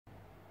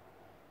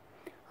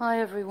Hi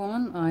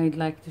everyone, I'd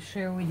like to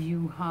share with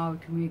you how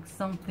to make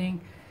something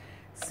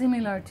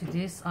similar to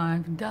this.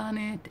 I've done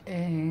it,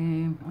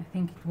 I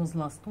think it was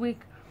last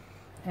week,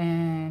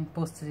 and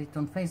posted it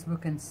on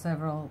Facebook, and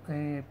several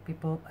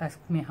people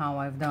asked me how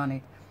I've done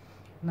it.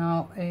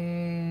 Now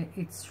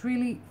it's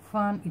really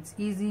fun, it's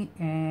easy,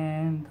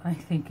 and I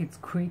think it's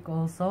quick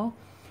also.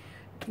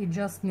 It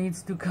just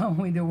needs to come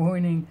with a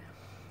warning: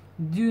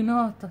 do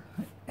not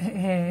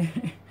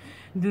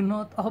do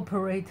not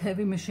operate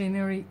heavy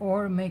machinery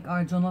or make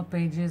our journal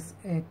pages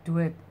at 2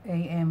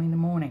 a.m. in the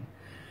morning,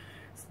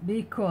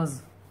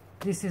 because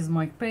this is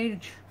my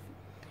page,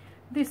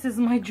 this is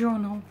my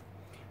journal,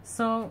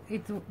 so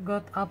it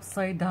got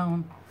upside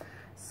down.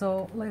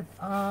 So let's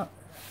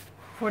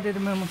for the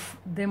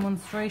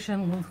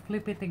demonstration we'll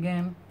flip it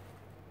again,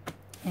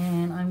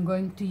 and I'm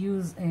going to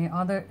use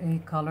other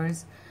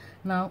colors.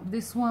 Now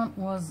this one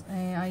was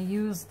I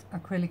used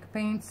acrylic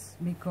paints,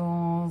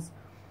 because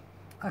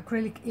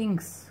acrylic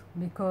inks,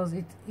 because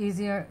it's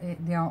easier,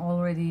 they are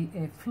already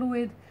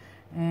fluid,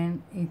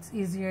 and it's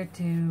easier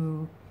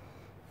to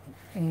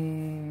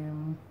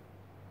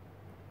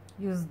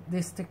use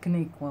this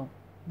technique. Well,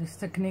 this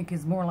technique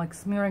is more like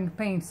smearing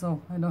paint,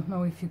 so I don't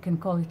know if you can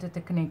call it a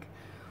technique,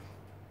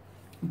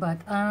 but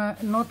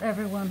not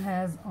everyone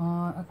has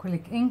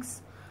acrylic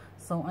inks,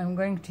 so I'm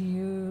going to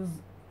use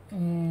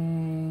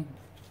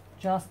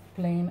just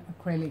plain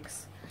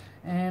acrylics.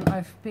 And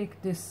I've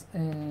picked this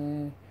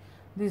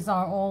these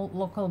are all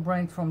local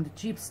brand from the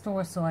cheap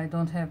store, so I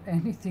don't have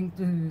anything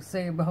to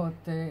say about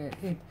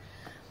it.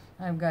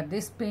 I've got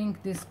this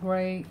pink, this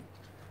gray,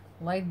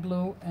 light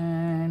blue,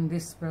 and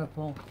this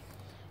purple.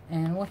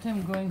 And what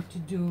I'm going to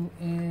do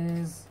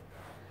is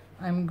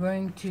I'm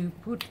going to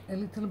put a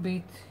little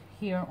bit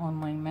here on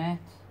my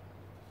mat,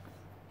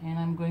 and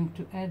I'm going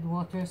to add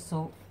water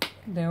so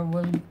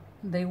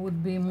they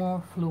would be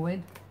more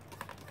fluid.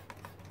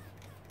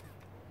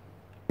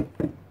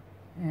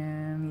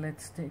 And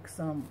let's take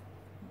some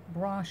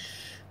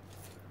brush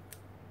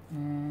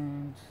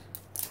and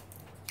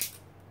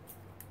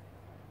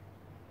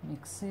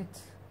mix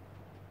it.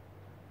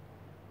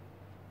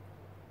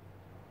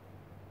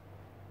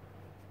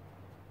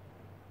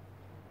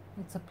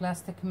 It's a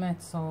plastic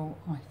mat, so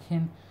I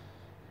can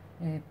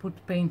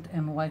put paint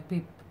and wipe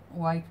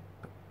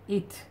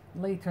it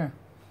later.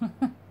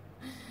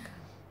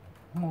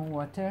 More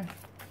water.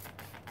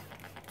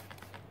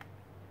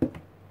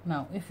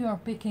 Now, if you are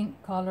picking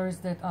colors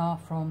that are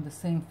from the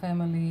same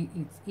family,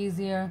 it's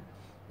easier.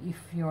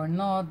 If you're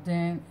not,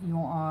 then you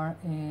are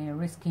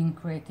risking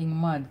creating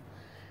mud.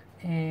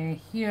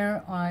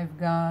 Here I've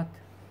got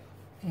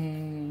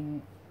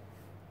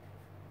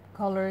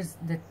colors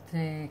that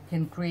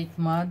can create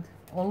mud,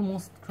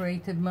 almost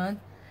created mud.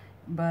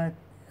 But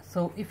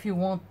so if you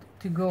want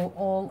to go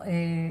all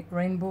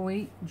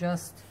rainbowy,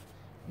 just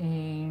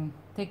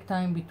take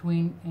time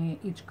between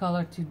each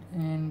color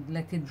and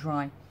let it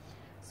dry.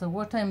 So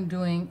what I'm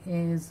doing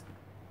is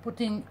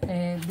putting,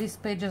 these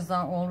pages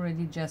are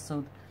already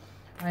gessoed.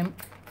 I'm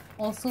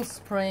also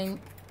spraying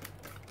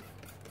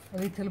a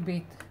little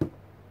bit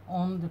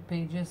on the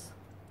pages,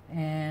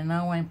 and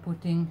now I'm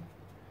putting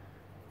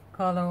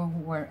color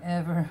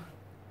wherever.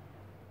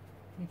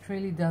 It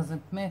really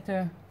doesn't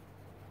matter.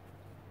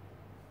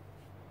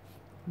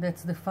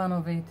 That's the fun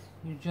of it.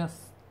 You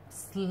just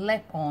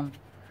slap on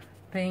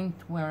paint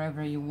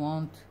wherever you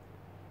want.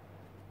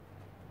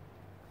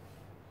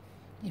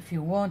 If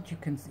you want, you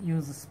can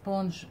use a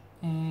sponge,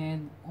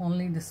 and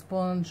only the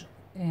sponge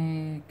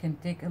can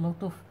take a lot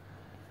of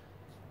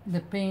the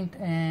paint,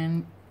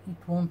 and it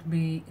won't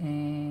be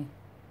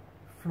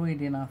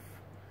fluid enough.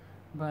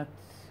 But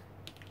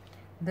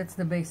that's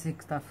the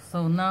basic stuff.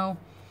 So now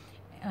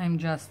I'm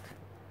just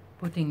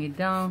putting it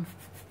down,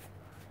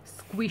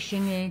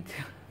 squishing it.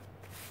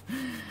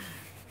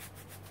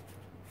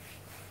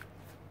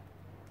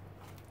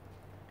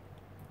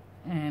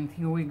 And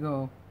here we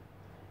go.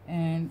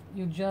 And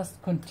you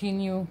just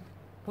continue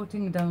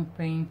putting down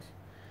paint.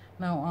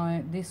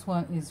 Now this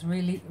one is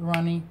really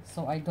runny,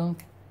 so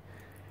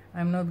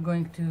I'm not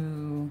going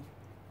to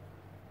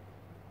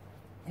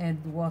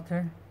add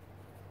water.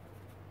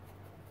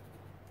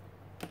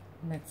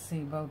 Let's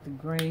see about the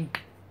gray.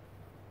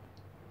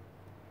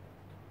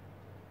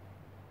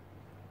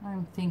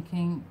 I'm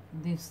thinking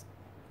these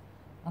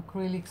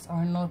acrylics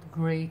are not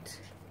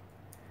great.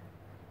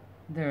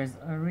 There's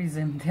a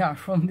reason they are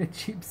from the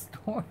cheap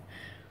store.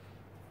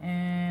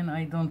 And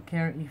I don't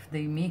care if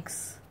they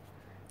mix,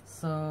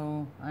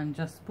 so I'm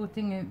just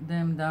putting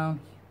them down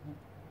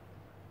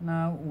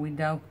now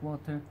without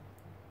water.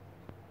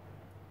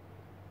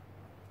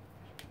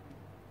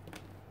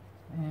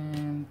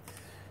 And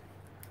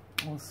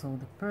also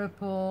the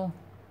purple.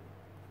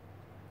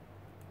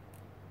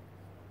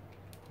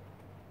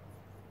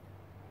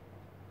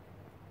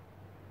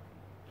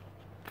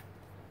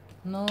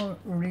 No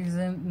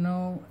reason,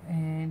 no,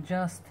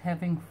 just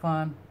having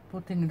fun,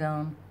 putting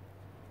down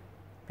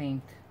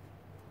paint.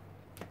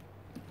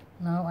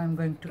 Now I'm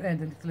going to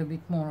add a little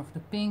bit more of the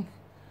pink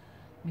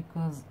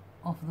because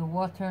of the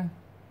water.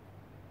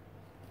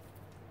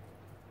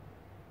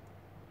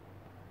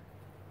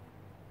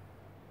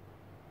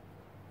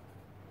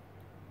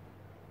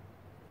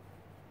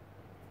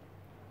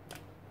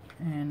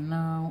 And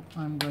now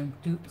I'm going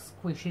to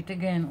squish it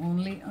again,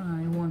 only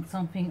I want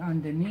something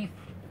underneath,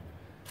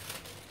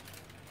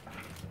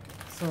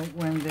 so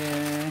when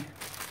the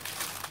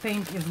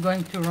paint is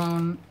going to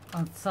run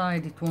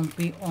outside it won't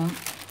be on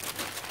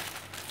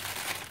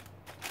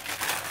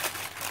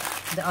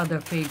the other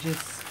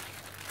pages.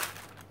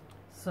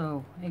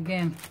 So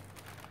again,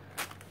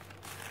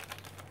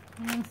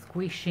 and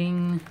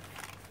squishing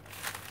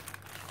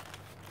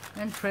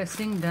and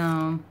pressing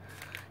down.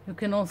 You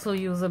can also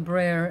use a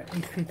brayer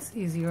if it's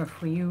easier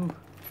for you.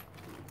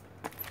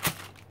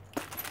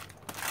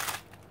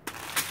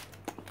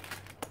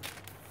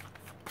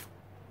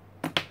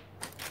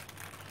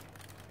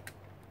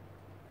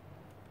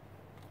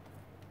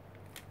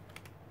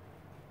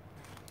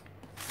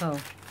 So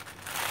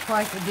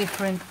quite a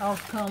different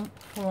outcome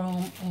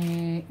from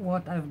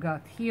what I've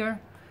got here.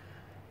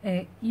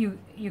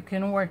 You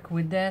can work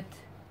with that.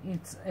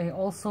 It's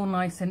also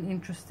nice and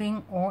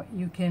interesting, or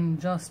you can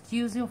just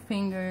use your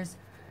fingers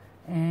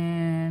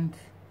and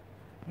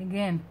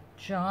again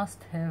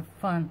just have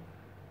fun.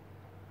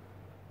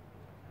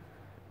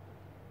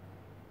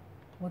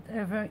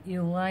 Whatever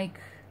you like.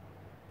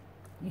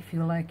 If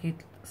you like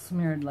it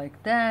smeared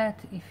like that,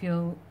 if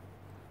you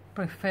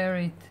prefer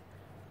it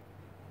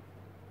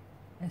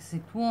as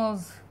it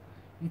was,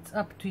 it's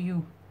up to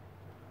you.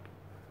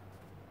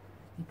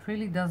 It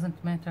really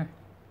doesn't matter.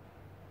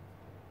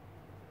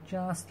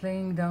 Just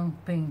laying down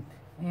paint,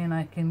 and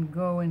I can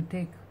go and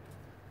take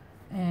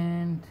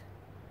and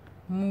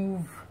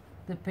move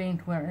the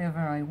paint wherever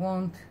I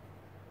want.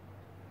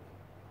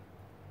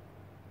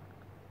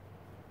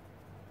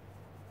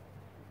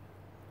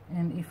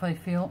 And if I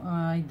feel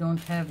I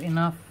don't have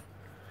enough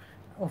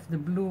of the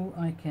blue,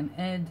 I can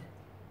add.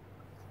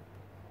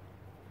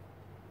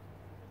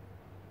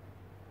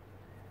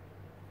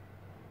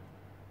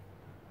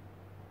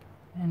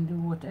 And do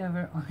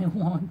whatever I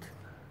want.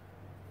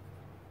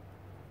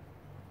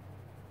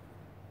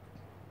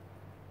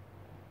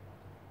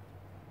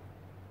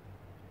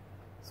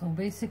 So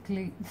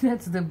basically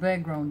that's the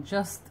background,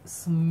 just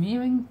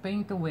smearing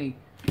paint away.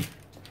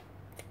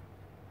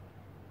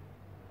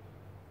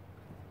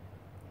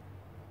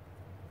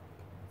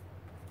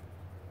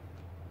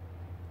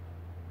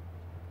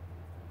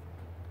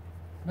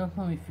 Don't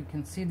know if you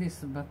can see this,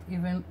 but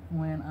even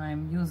when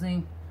I'm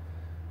using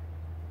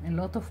a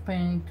lot of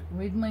paint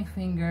with my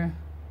finger,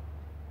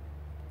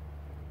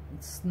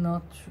 it's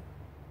not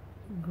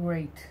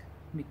great,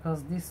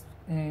 because these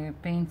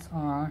paints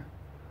are,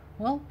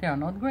 well, they are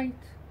not great,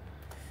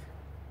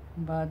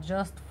 but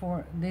just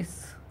for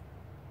this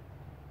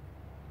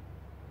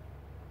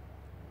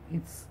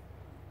it's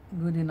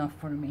good enough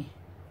for me,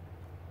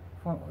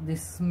 for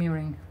this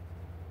smearing.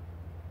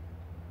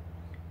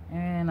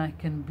 And I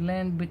can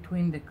blend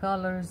between the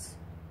colors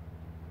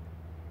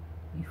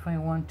if I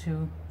want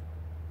to.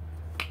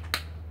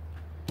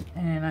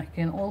 And I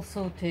can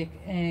also take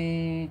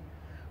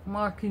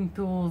marking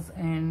tools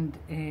and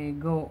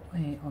go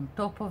on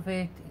top of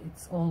it.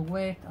 It's all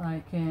wet.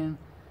 I can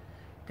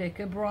take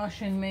a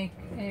brush and make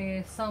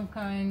some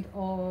kind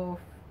of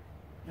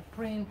a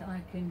print.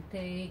 I can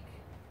take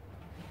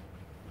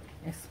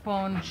a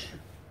sponge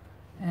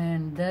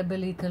and dab a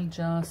little,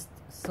 just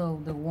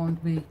so there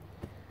won't be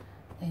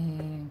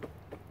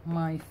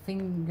my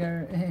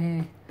finger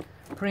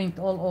print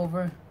all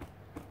over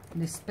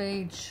this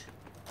page.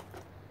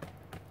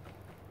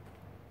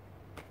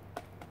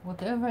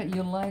 Whatever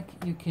you like,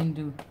 you can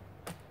do.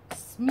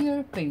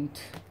 Smear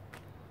paint.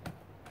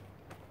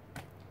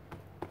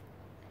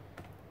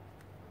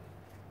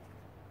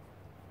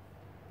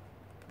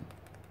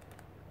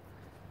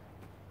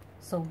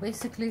 So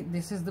basically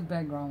this is the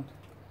background.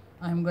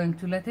 I'm going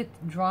to let it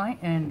dry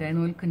and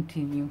then we'll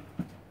continue.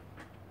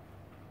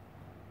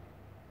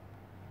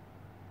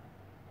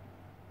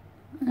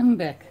 I'm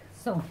back.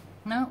 So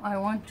now I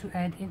want to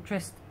add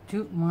interest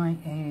to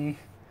my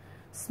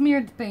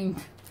smeared paint,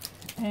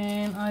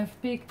 and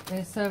I've picked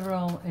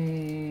several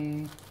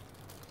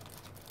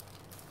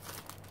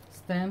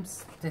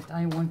stamps that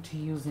I want to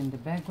use in the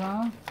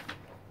background.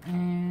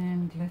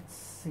 And let's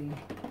see,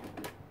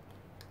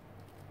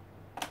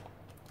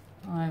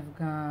 I've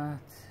got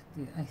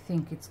I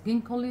think it's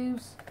ginkgo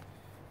leaves,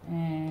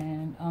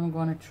 and I'm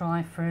gonna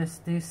try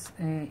first this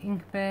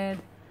ink pad.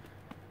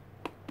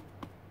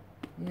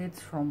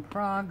 It's from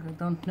Prague, I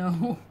don't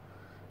know.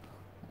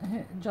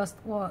 Just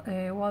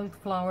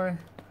wildflower.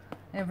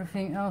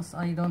 Everything else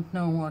I don't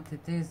know what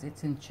it is.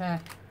 It's in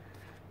Czech,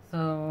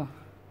 so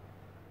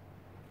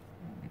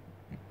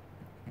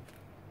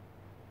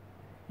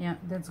yeah,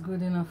 that's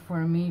good enough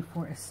for me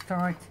for a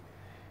start,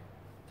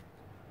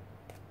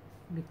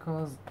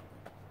 because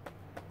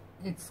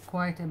it's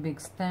quite a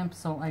big stamp,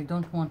 so I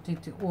don't want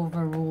it to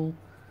overrule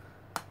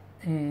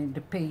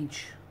the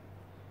page.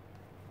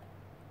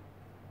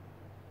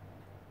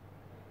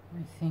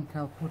 I think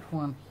I'll put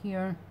one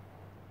here.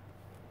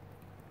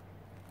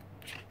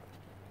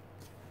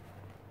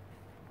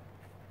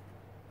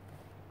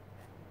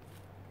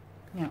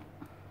 Yeah.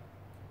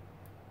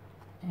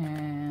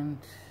 And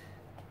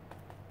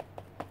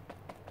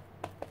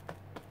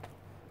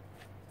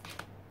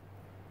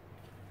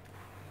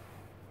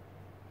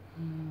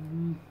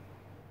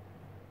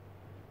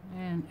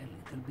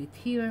bit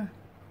here.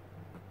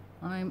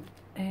 I'm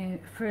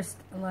first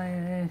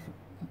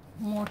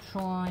more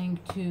trying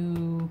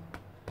to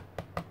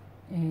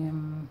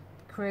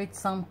create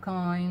some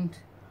kind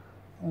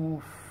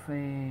of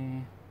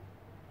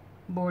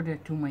border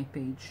to my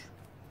page.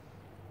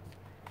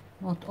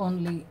 Not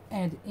only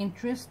add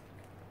interest,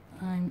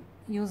 I'm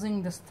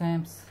using the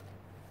stamps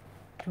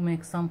to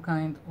make some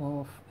kind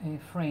of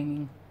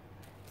framing.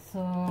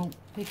 So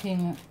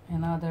picking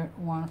another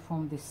one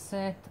from this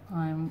set,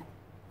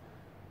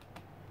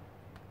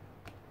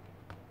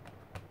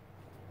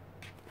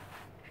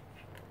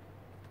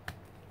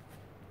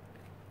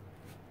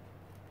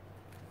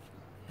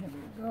 here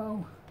we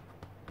go.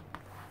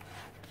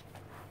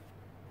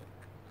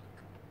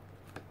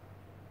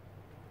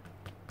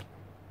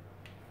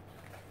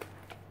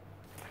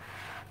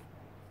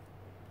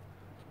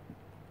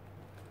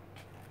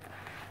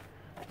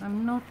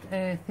 I'm not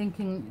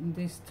thinking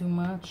this too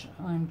much,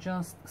 I'm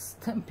just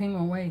stamping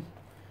away.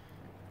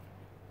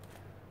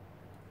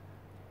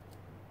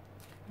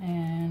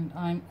 And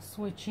I'm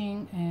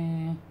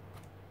switching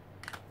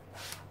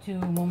to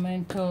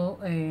Momento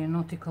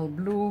Nautical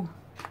Blue.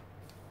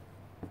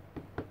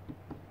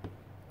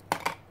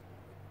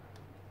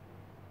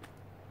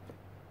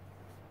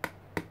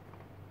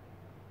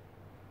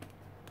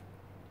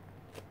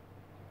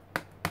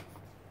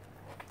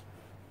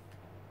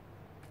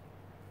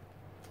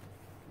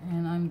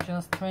 And I'm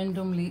just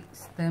randomly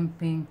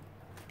stamping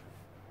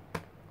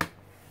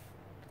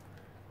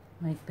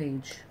my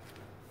page.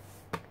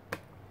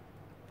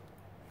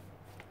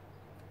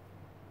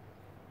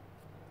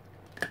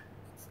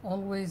 It's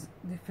always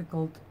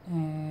difficult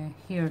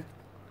here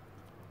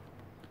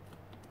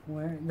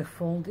where the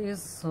fold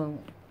is, so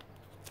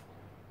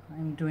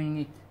I'm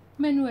doing it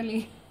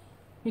manually,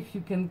 if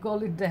you can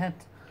call it that.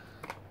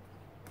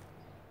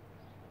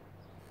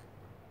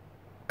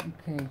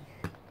 Okay.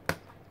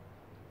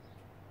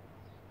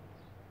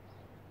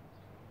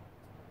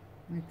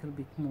 Little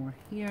bit more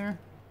here,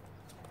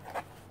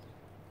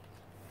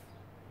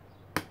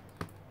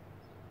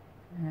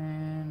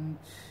 and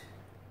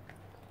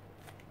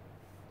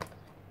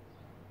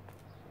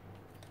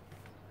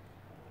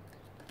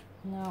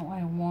now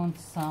I want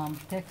some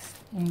text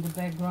in the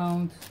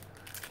background.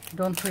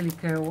 Don't really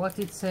care what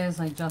it says,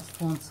 I just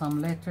want some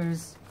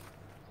letters.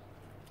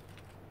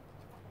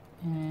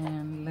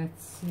 And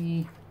let's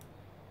see.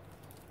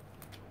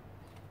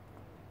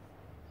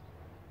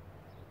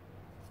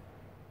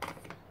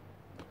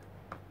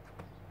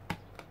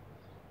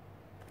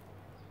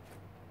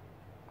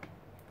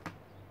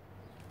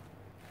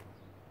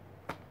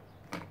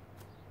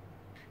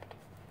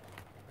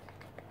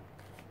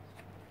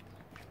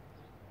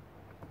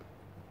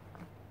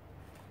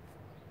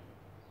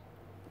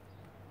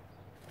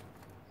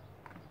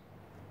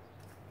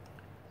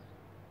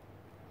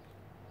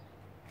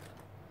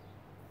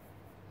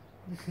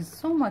 This is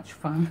so much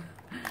fun.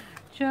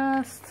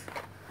 Just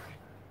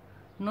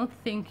not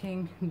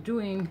thinking,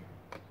 doing,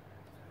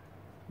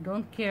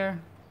 don't care.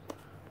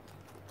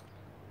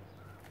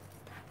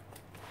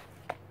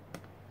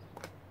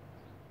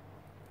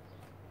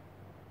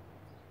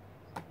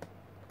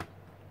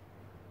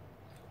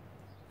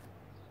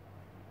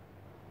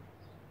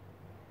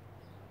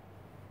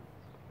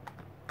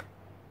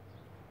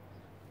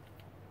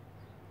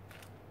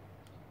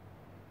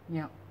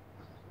 Yeah.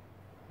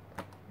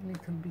 A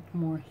little bit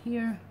more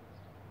here.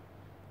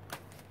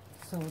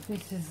 So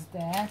this is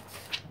that,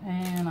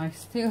 and I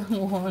still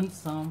want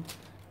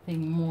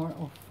something more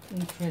of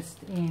interest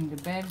in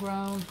the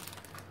background.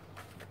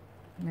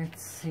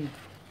 Let's see.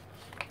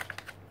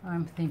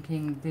 I'm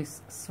thinking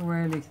this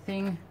swirly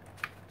thing.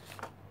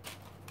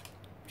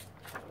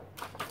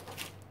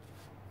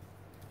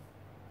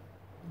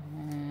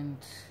 And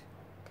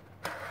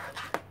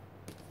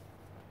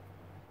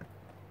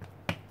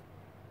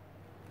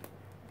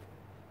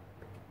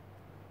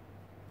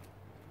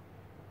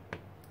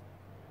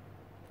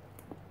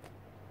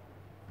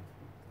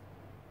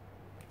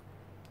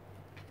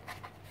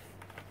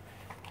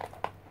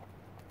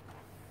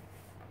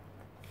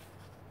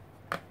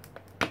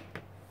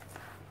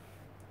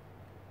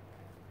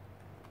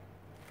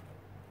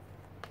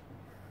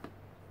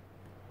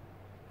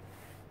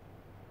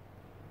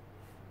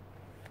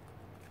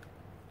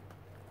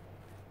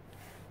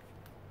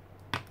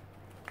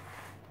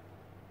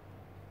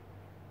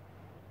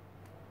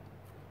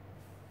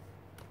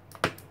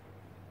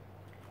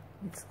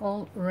it's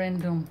all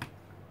random.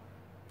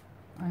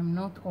 I'm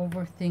not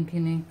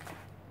overthinking it,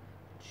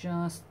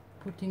 just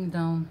putting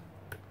down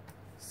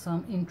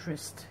some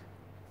interest.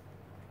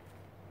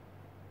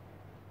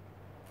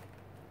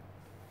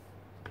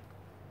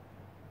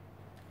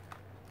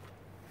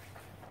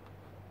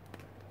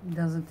 It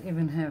doesn't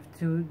even have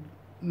to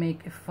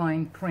make a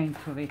fine print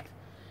of it.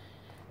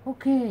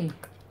 Okay,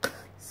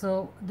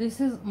 so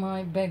this is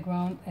my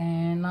background,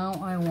 and now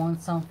I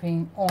want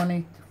something on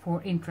it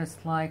for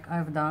interest, like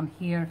I've done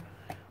here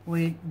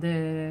with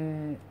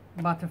the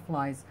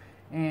butterflies,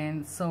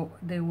 and so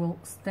they will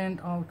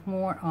stand out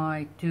more.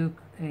 I took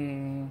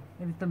a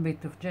little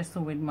bit of gesso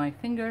with my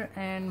finger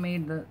and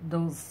made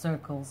those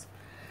circles.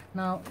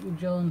 Now you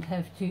don't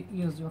have to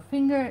use your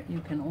finger, you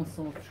can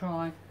also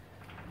try.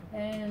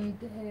 And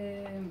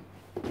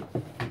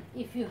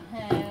if you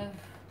have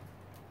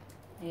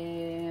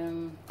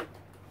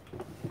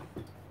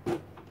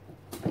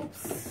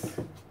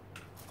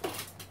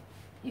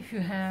if you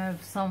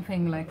have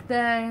something like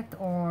that,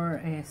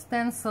 or a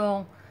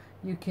stencil,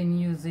 you can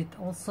use it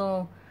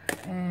also,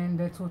 and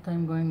that's what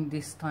I'm going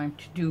this time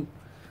to do.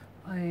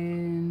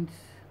 And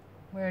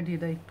where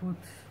did I put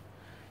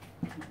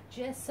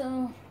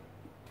gesso?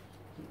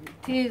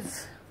 Here it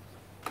is.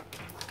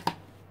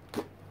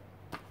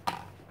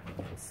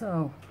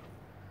 So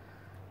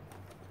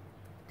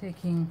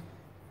taking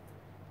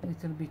a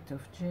little bit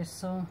of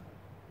gesso,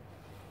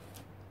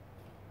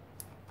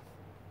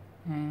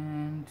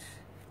 and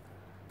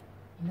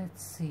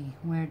let's see,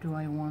 where do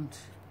I want?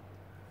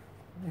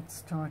 Let's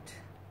start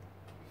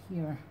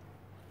here.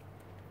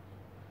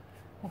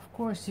 Of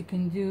course you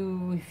can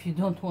do, if you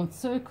don't want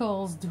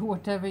circles, do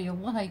whatever you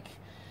like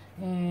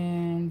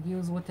and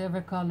use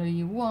whatever color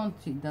you want.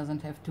 It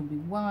doesn't have to be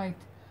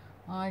white.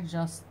 I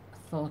just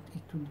thought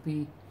it would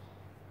be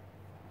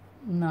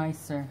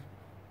nicer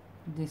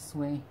this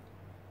way.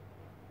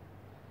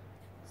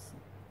 So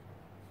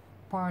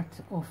part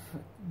of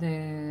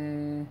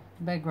the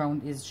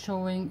background is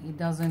showing, it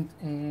doesn't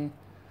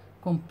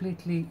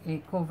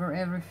completely cover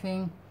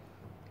everything,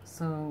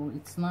 so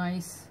it's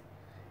nice.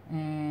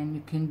 And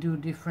you can do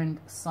different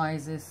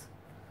sizes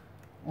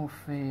of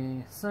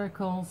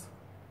circles,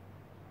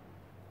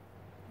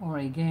 or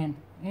again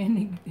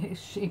any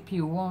shape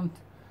you want.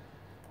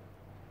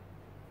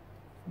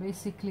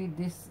 Basically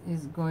this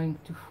is going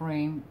to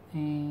frame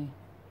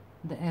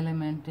the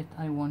element that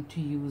I want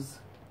to use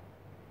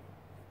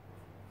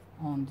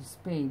on this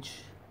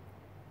page,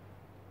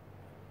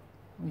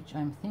 which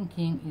I'm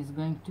thinking is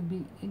going to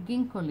be a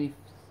ginkgo leaf.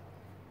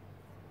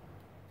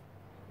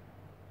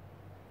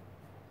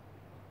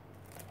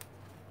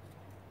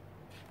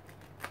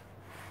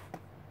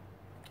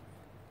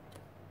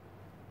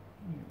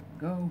 Here we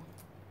go.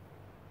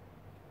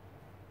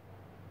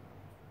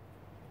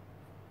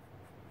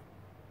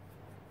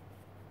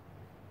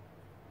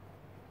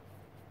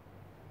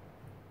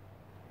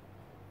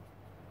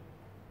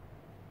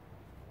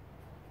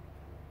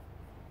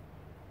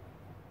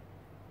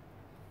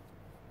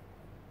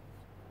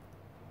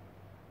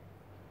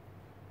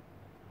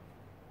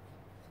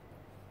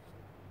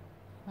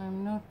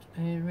 I'm not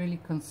really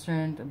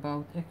concerned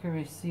about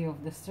accuracy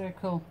of the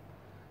circle,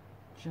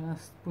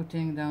 just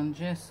putting down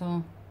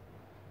gesso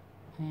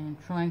and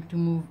trying to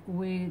move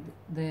with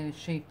the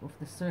shape of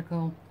the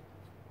circle.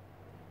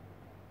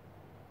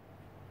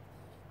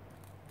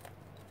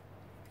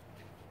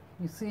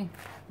 You see,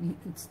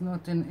 it's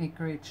not an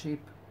accurate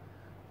shape.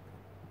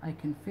 I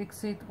can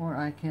fix it or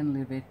I can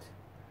leave it.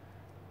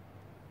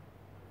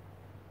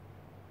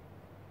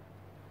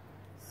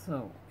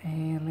 So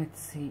let's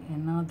see,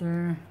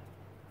 another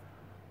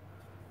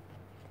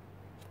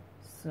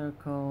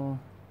circle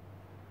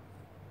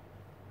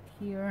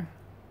here.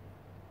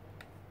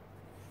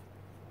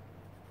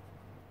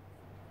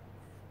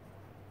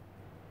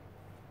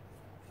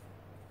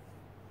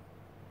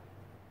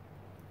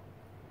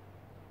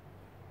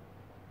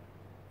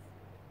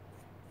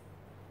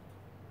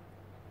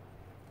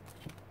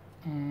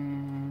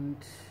 And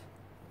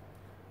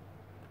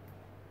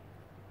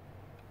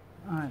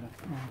I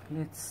don't know,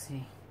 let's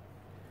see.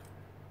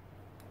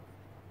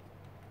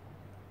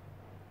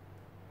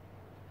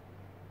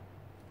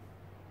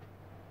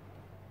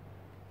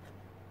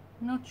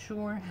 Not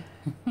sure.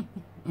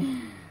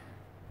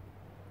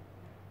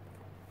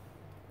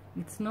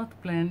 It's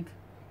not planned,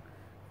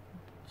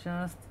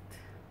 just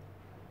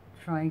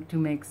trying to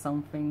make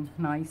something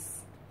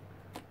nice.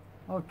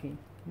 Okay,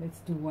 let's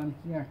do one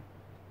here.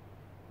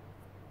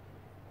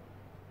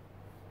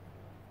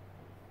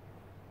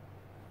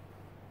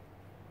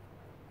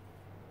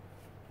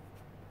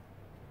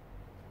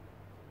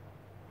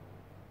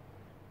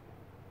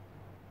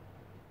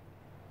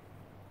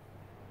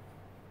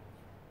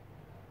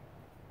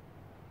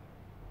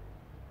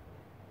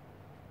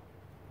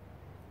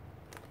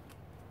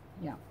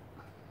 Yeah,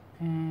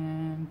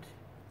 and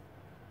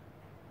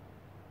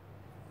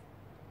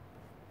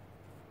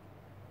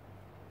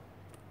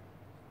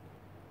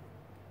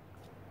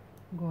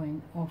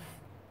going off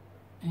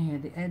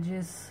the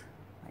edges,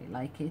 I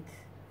like it,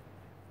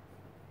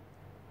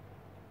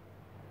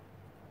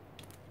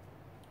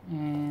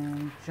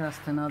 and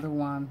just another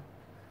one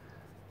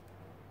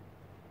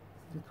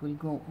that will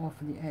go off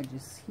the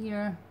edges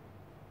here.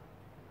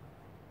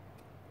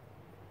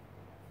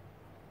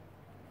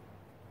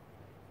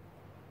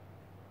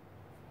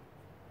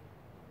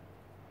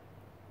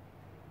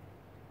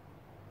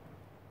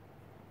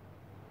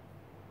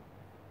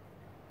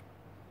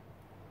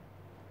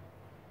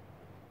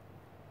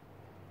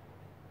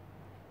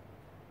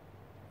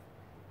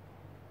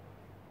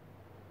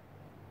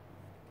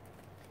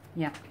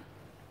 Yeah,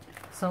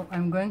 so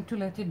I'm going to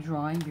let it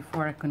dry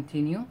before I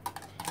continue,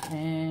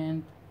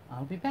 and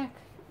I'll be back.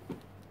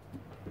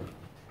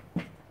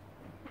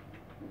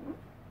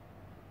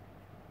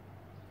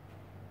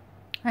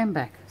 I'm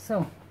back.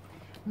 So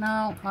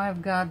Now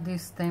I've got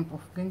this stamp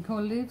of ginkgo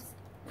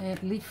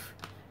leaf,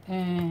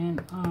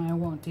 and I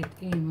want it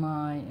in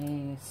my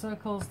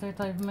circles that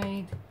I've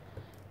made,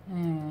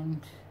 and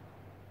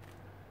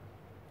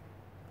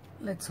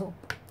let's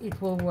hope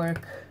it will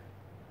work.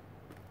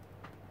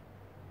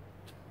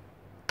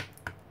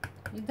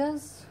 It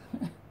does.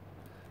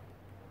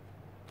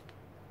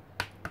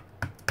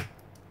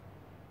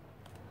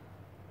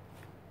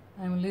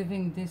 I'm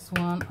leaving this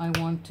one. I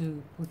want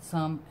to put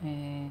some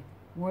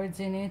words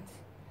in it,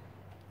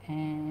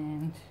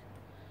 and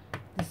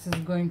this is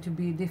going to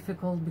be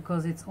difficult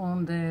because it's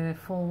on the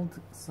fold,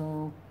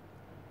 so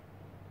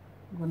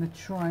I'm gonna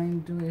try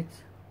and do it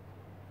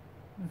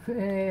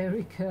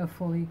very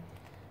carefully.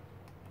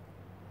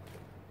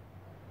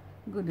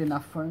 Good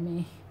enough for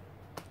me.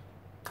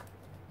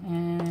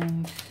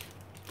 And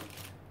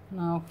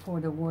now for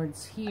the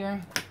words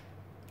here.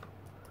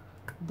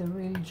 The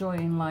real joy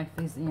in life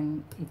is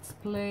in its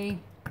play.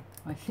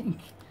 I think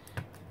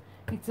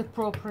it's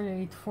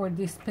appropriate for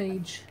this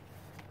page.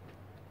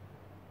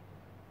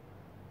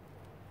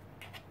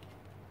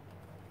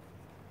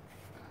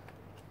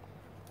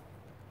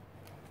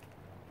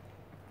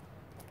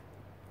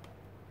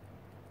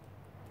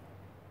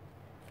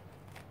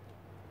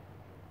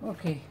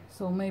 Okay,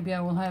 so maybe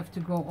I will have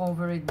to go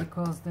over it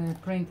because the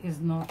print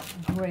is not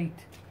great.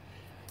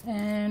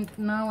 And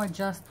now I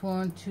just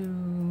want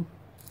to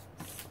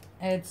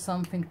add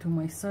something to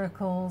my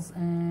circles,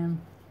 and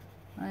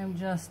I'm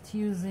just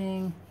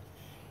using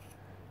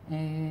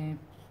a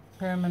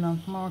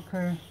permanent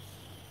marker,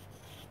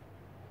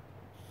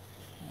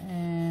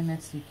 and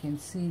as you can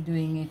see,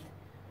 doing it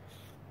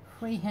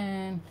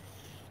freehand,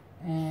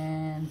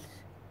 and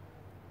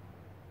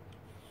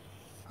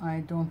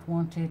I don't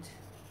want it,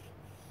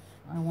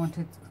 I want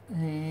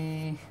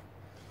it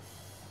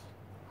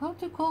how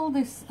to call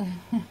this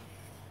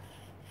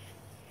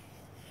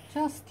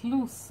just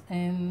loose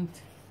and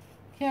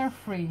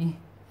carefree.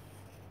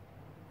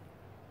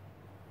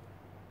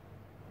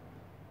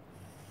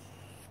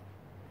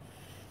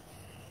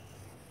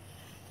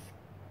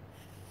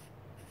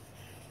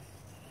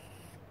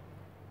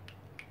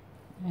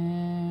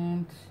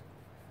 And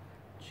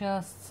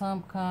just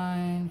some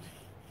kind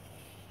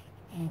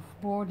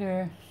of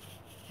border,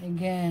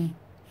 again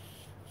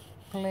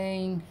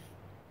playing.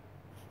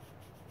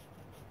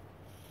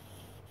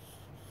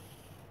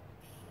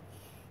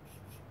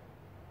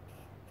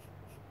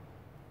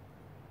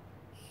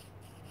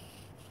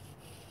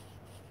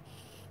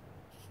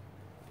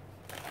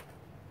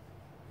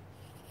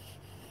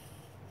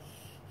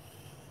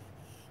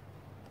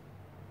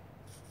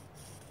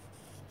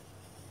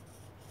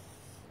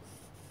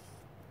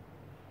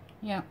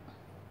 Yeah,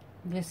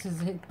 this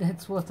is it.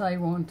 That's what I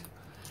want.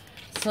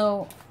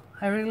 So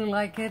I really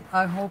like it.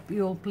 I hope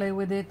you'll play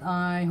with it.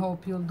 I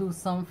hope you'll do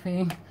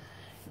something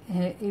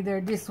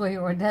either this way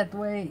or that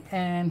way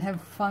and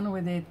have fun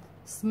with it.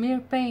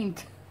 Smear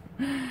paint.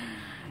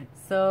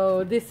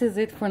 So this is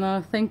it for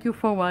now. Thank you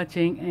for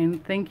watching,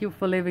 and thank you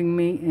for leaving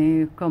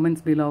me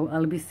comments below.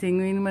 I'll be seeing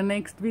you in my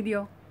next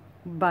video.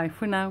 Bye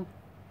for now.